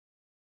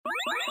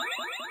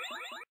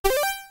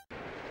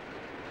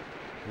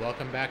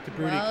Welcome back to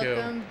Booty Coo.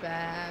 Welcome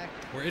back.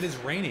 Where it is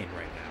raining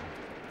right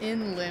now.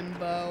 In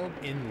limbo.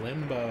 In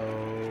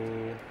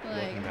limbo.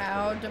 Like,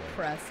 how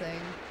depressing.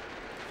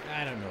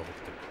 I don't know if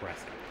it's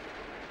depressing.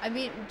 I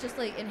mean, just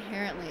like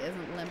inherently,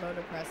 isn't limbo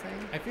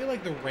depressing? I feel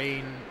like the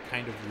rain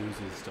kind of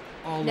loses to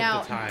all now,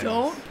 of the times.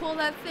 Don't pull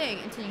that thing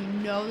until you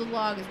know the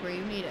log is where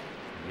you need it.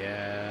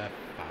 Yeah,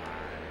 fine.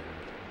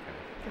 Okay. I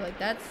feel like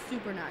that's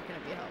super not going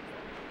to be helpful.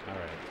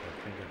 Alright, so I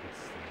think if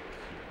it's like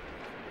here.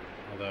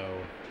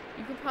 Although...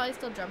 You could probably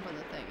still jump on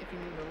the thing if you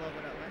move it a little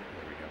bit over.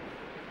 There we go.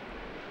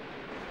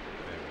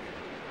 There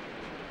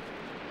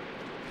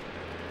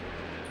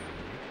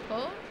we go.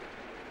 Pull.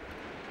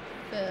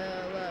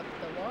 Fill up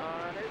the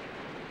water.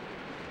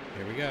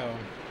 Here we go.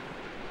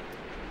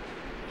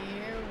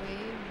 Here we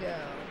go.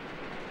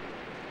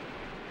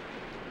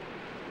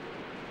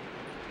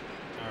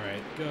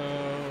 Alright, go,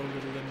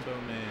 little limbo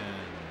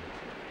man.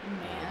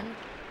 Man?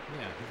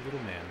 Yeah, he's a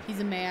little man. He's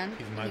a man?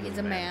 He's my little He's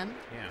a man?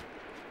 Yeah.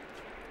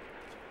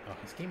 Oh,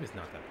 his game is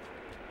not that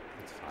bad.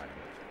 It's fine.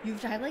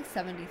 You've died like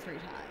 73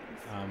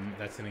 times.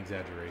 That's an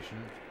exaggeration.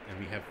 And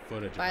we have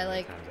footage of By how many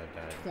like times I've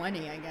died.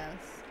 20, I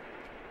guess.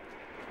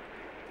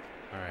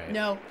 Alright.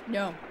 No,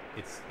 no.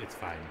 It's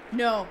fine.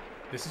 No.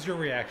 This is your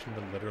reaction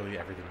to literally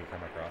everything we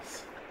come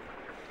across.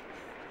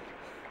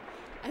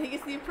 I think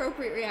it's the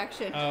appropriate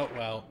reaction. Oh,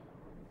 well.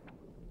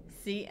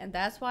 See, and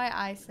that's why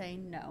I say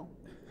no.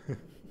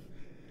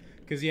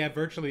 Because, yeah,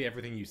 virtually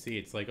everything you see,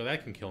 it's like, oh,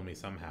 that can kill me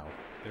somehow.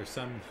 There's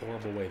some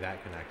horrible way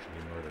that can actually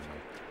murder me.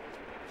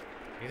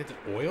 I guess it's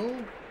oil?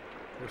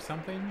 Or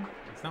something?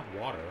 It's not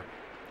water.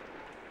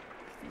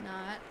 It's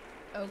not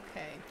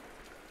okay.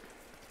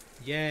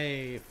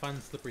 Yay, fun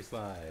slippery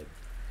slide.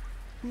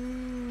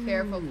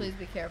 Careful, please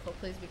be careful,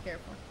 please be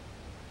careful.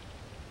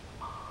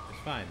 It's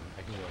fine,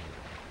 I can go in there.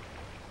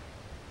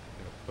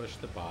 I'm gonna push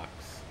the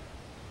box.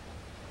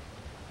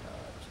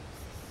 Oh,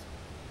 Jesus.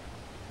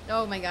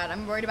 Oh my god,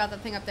 I'm worried about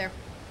that thing up there.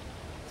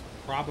 It's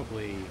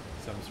probably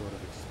some sort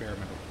of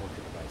experimental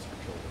torture device for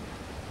children.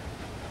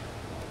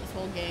 This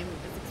whole game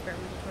is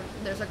experimental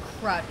torture. There's a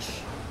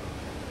crutch.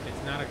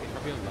 It's not it's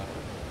probably a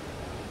lever.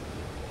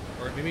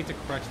 Or maybe it's a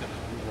crutch that was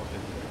reworked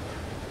into it.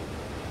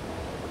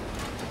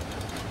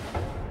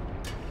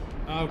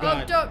 Oh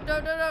god. Oh, don't,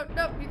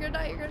 you're gonna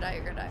die, you're gonna die,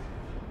 you're gonna die.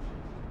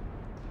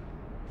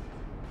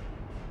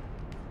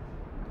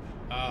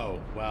 Oh,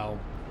 well,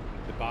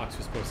 the box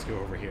was supposed to go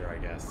over here, I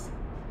guess.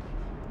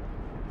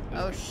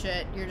 Oh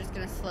shit, you're just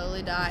gonna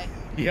slowly die.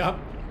 Yep,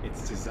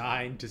 it's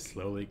designed to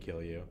slowly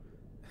kill you.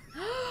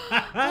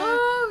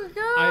 Oh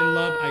god!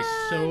 I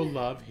so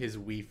love his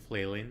wee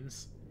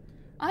flailings.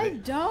 I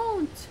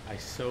don't. I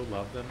so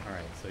love them.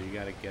 Alright, so you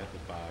gotta get the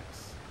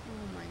box.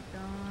 Oh my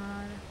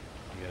god.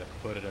 You gotta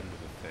put it under the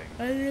thing.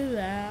 I do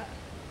that.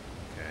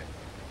 Okay.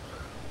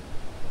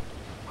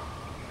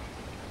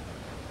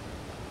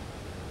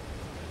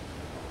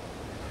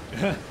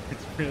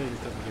 It's really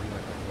just doesn't give you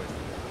like a voice.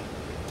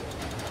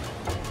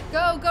 Go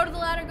to the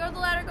ladder, go to the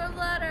ladder, go to the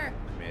ladder. I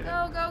made it.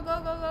 Go. Go.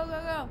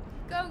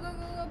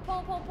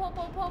 Pull.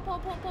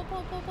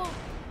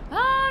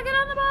 Ah, get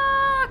on the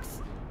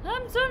box.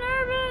 I'm so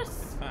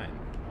nervous. It's fine.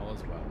 All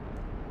is well.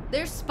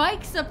 There's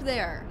spikes up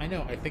there. I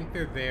know. I think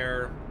they're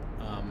there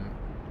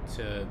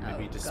to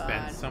maybe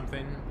dispense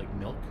something, like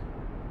milk.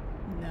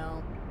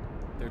 No.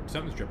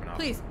 Something's dripping off.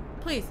 Please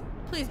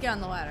get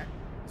on the ladder.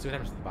 So what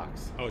happens to the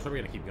box? Oh, it's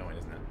probably gonna keep going,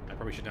 isn't it? I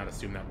probably should not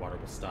assume that water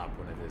will stop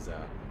when it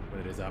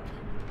is up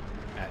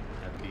at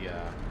the.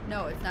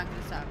 No, it's not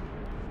gonna stop.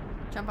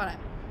 Jump on it.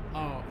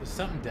 Oh, there's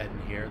something dead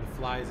in here. The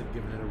flies have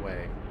given it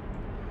away.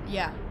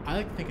 Yeah. I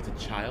like to think it's a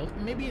child,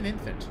 maybe an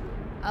infant.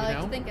 I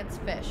like to think it's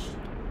fish.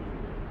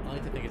 I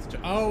like to think it's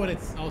oh, and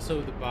it's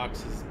also the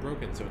box is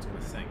broken, so it's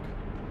gonna sink.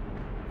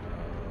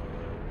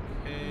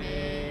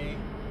 Okay.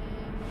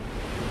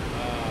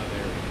 Ah,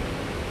 there we go.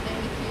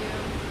 Thank you,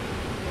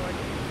 Lord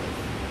Jesus.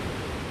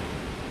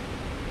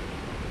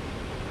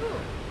 Ooh,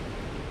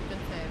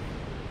 good save.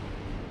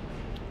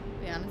 To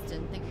be honest,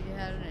 didn't think you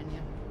had it in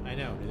you. I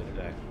know, neither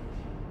did I.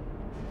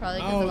 Probably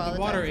because of all the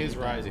water times is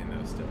you've rising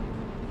though still.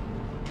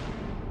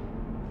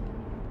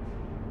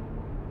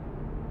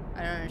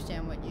 I don't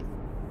understand what you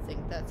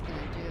think that's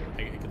gonna do.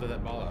 I could let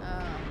that ball up.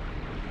 Oh.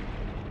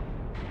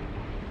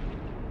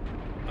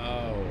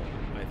 Oh,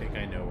 I think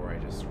I know where I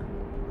just screwed up.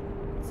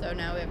 So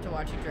now we have to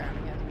watch you drown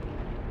again.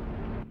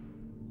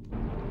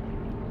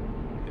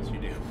 Yes, you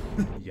do.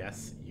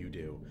 Yes, you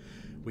do.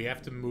 We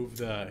have to move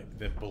the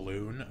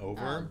balloon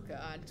over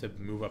to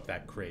move up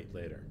that crate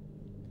later.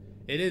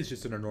 It is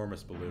just an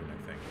enormous balloon, I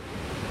think.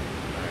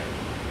 Alright.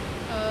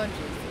 Oh,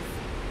 Jesus.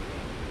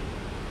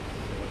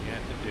 So what you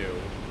have to do,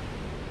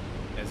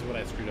 this is what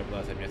I screwed up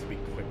last time, you have to be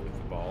quick with the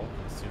ball.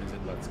 As soon as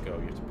it lets go,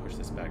 you have to push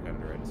this back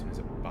under it as soon as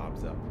it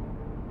bobs up.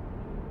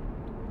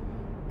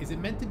 Is it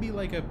meant to be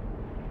like a...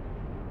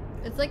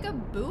 It's like a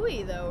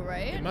buoy, though,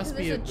 right? It must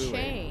be a buoy. There's a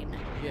chain.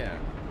 Yeah.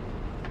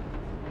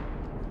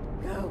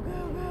 Go. Oh,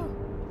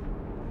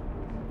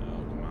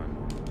 come on.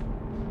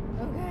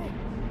 Okay.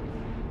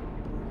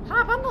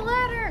 Hop on the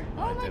ladder!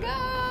 Oh my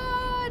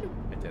god!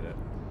 I did it.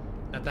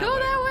 Not that Go way.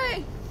 that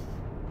way!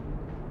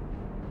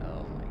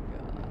 Oh my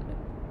god.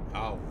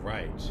 All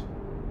right.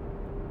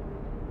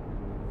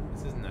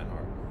 This isn't that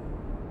hard.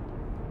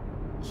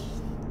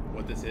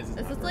 What this is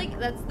This not is very like,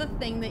 hard. that's the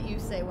thing that you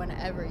say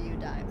whenever you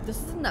die. This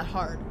isn't that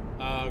hard.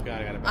 Oh god,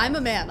 I gotta balance. I'm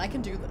a man, I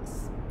can do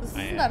this. This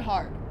I isn't am. that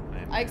hard. I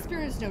am. I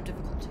experience no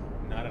difficulty.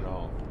 Not at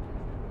all.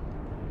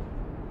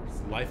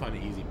 It's life on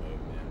easy mode,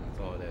 man. That's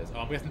all it is. Oh,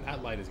 I'm guessing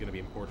that light is going to be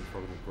important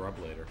for the grub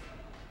later.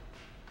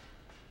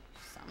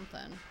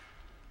 Something.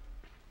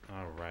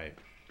 All right.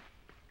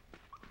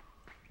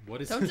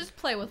 What is? Don't just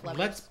play with levers.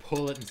 Let's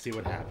pull it and see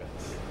what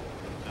happens.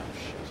 Oh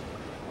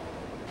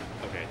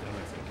shit. Okay, I don't know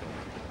if it's gonna kill me.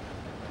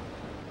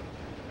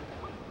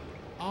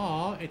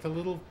 Aw, it's a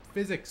little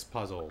physics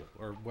puzzle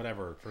or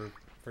whatever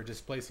for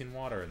displacing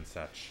water and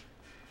such.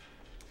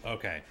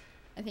 Okay.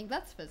 I think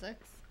that's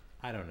physics.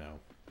 I don't know.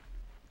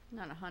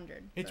 Not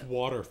 100. It's but-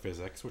 water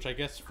physics, which I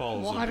guess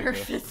falls Water into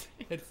the, physics.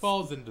 It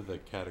falls into the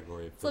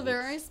category of It's a physics.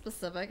 very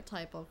specific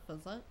type of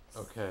physics.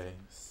 Okay,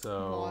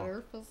 so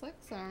Water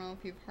physics. I don't know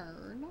if you've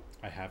heard.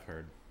 I have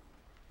heard.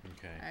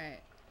 Okay.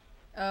 Alright.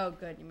 Oh,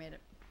 good. You made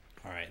it.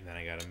 All right, and then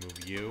I gotta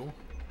move you.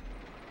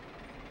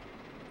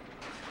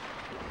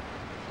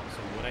 So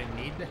what I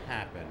need to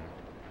happen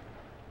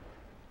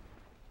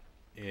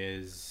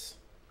is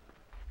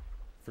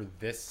for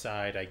this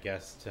side, I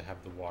guess, to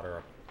have the water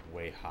up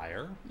way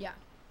higher. Yeah.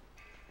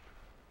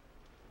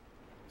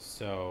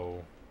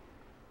 So,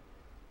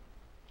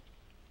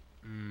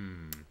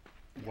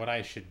 what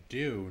I should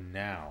do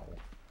now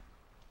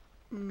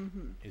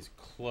is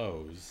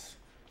close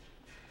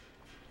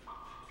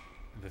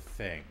the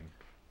thing.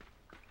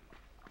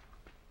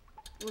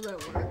 Will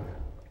that work?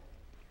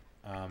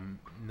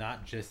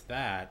 Not just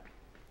that,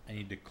 I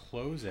need to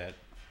close it,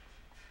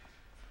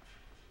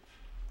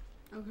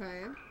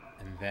 Okay.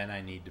 and then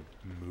I need to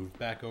move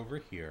back over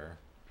here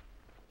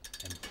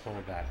and pull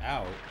that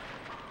out.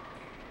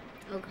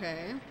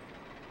 Okay.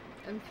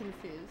 I'm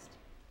confused.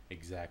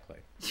 Exactly.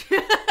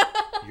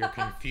 Your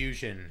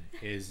confusion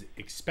is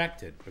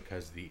expected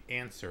because the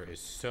answer is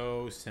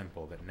so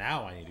simple that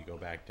now I need to go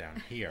back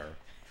down here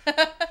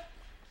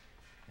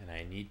and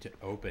I need to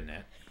open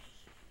it.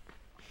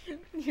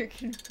 You're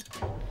confused.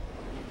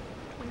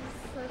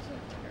 He's such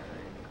a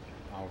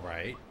turd. All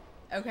right.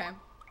 Okay.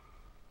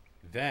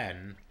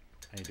 Then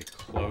I need to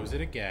close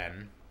it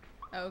again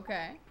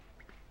Okay.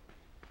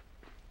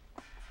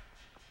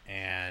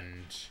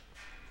 and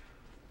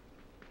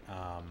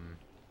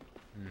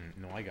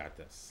no, I got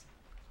this.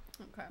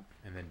 Okay.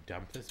 And then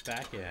dump this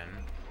back in.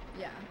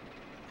 Yeah.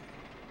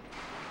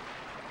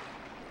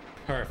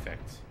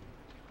 Perfect.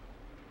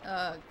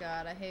 Oh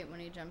god, I hate when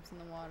he jumps in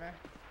the water.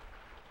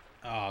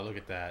 Oh, look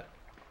at that.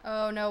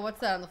 Oh no, what's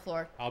that on the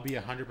floor? I'll be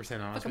 100% honest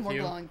Look with more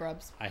you. glowing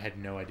grubs. I had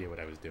no idea what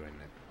I was doing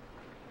there.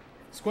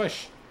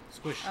 Squish!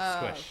 Squish, Oh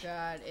squish.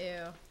 god,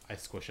 ew. I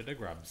squish it to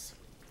grubs.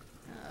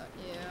 Oh,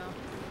 ew.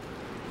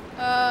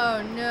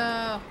 Oh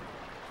no.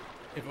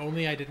 If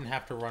only I didn't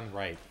have to run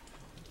right.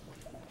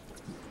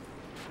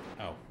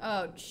 Oh,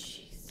 Oh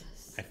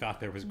Jesus. I thought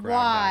there was ground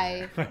Why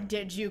down there.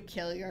 did you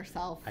kill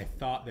yourself? I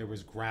thought there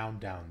was ground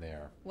down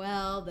there.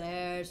 Well,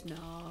 there's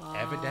not.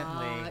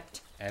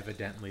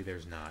 Evidently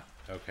there's not.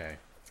 Okay.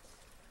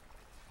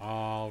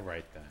 All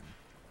right then.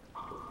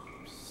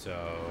 So...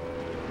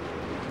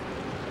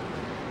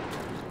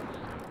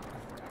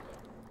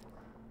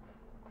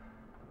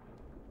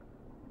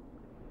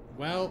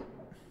 Well,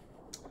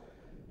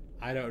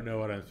 I don't know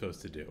what I'm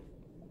supposed to do.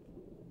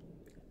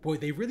 Boy,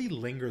 they really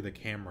linger the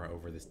camera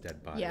over this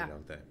dead body, Yeah.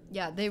 don't they?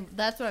 Yeah,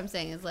 that's what I'm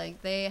saying, is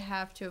like they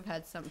have to have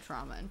had some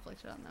trauma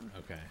inflicted on them.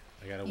 Okay,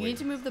 I gotta You wait. need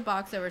to move the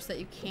box over so that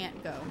you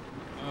can't go.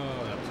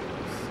 Oh, that was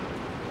close.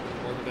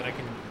 Or that I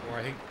can, or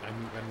I think I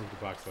moved the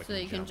box so I So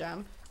that you can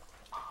jump.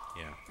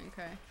 Yeah.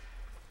 Okay.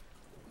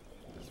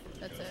 That's where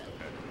That's goes. it.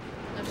 Okay.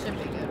 That should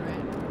be good,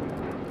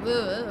 right? Woo.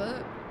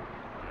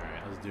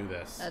 Alright, let's do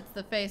this. That's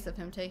the face of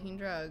him taking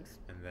drugs.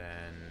 And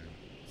then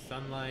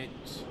sunlight.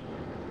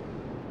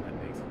 That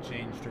makes it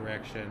change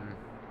direction.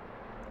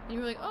 And you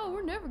were like, oh,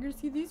 we're never going to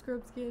see these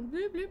grubs again.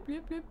 Bloop, bloop,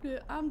 bloop, bloop, bloop.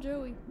 I'm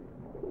Joey.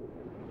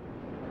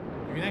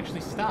 You can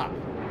actually stop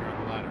when you're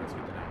on the ladder. It's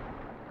good to know.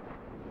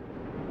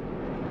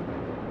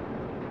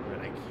 But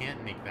I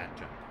can't make that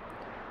jump.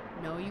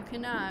 No, you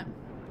cannot.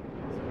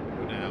 So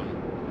go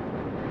down.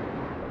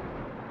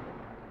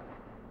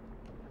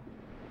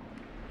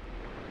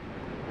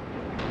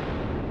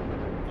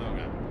 Oh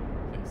god.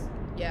 Please.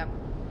 Yeah.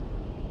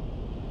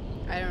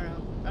 I don't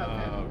know.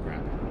 Okay. Oh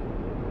crap.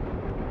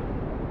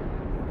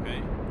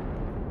 Okay.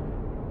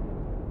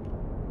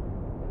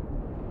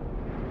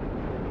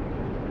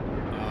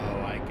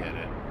 Oh, I get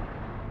it.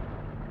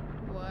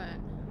 What?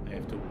 I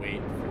have to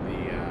wait for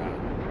the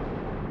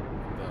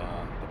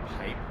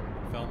pipe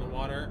that fell in the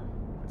water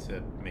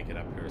to make it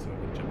up here so I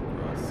can jump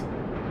across.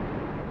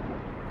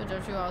 But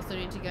don't you also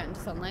need to get into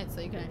sunlight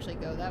so you can actually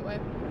go that way?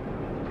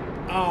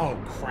 Oh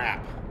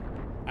crap!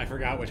 I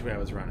forgot which way I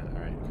was running.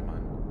 All right, come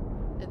on.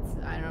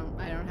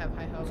 I don't have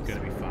high hopes. It's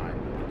gonna be fine.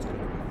 It's gonna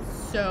be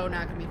So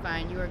not gonna be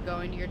fine. You are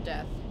going to your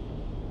death.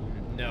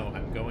 No,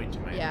 I'm going to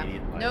my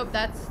immediate life. Nope,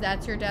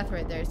 that's your death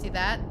right there. See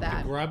that?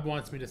 That. The grub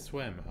wants me to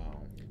swim. Oh.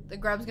 The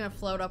grub's gonna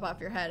float up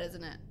off your head,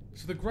 isn't it?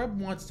 So the grub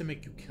wants to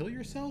make you kill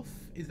yourself?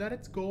 Is that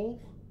its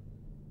goal?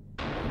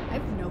 I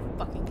have no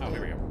fucking clue. Oh,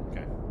 here we go.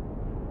 Okay.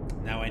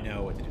 Now I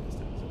know what to do this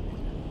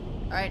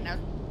time. Alright, now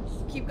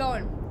keep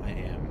going. I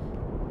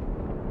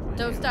am.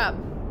 Don't stop.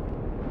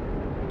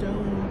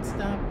 Don't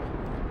stop.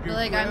 But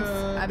like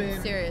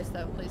I'm serious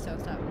though. Please don't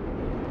stop.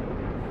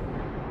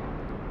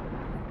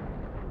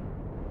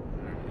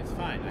 It's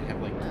fine. I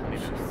have like 20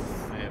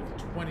 minutes. I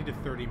have 20 to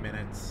 30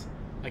 minutes.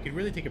 I could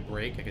really take a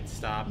break. I could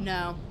stop.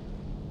 No.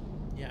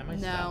 Yeah, I might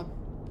stop.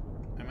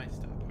 I might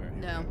stop. All right.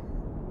 No.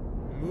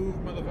 Move,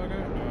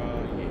 motherfucker.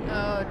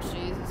 Oh,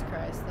 Jesus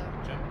Christ, though.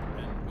 Jump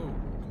and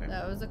okay.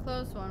 That was a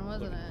close one,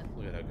 wasn't it?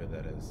 Look at how good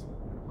that is.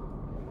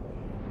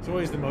 It's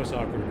always the most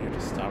awkward when you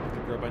just stop with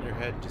the grub on your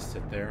head and just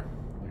sit there.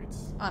 Like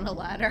it's on a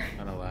ladder.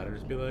 On a ladder.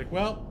 Just be like,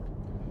 well,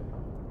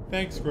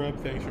 thanks, grub.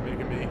 Thanks for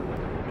making me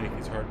make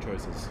these hard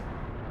choices.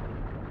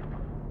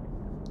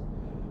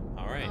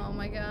 All right. Oh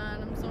my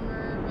god, I'm so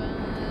nervous.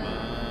 Come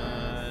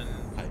on.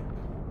 Pipe.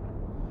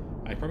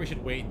 I probably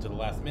should wait until the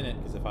last minute,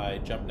 because if I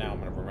jump now, I'm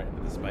going to run right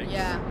into the spikes.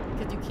 Yeah,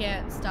 because you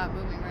can't stop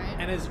moving, right?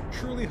 And as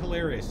truly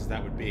hilarious as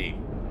that would be...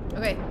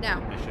 Okay,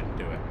 now. I shouldn't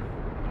do it.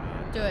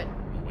 Do it.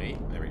 Wait,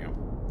 there we go.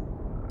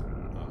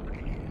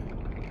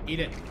 Eat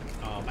it.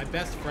 Oh, my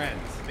best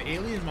friends. The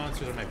alien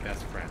monsters are my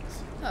best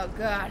friends. Oh,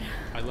 God.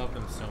 I love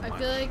them so much. I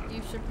feel like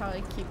you should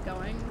probably keep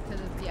going,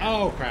 because it's... Yeah.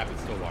 Oh, crap,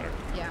 it's still water.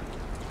 Yeah.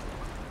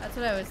 That's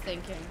what I was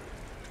thinking.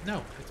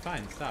 No, it's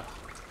fine. Stop.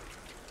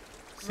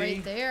 See?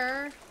 Right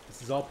there.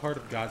 This is all part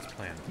of God's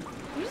plan.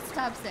 You just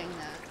stop saying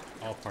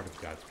that. All part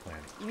of God's plan.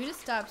 You just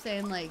stop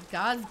saying, like,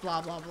 God's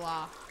blah, blah,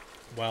 blah.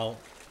 Well,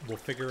 we'll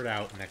figure it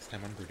out next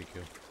time on Booty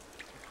Coo.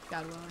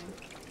 God willing.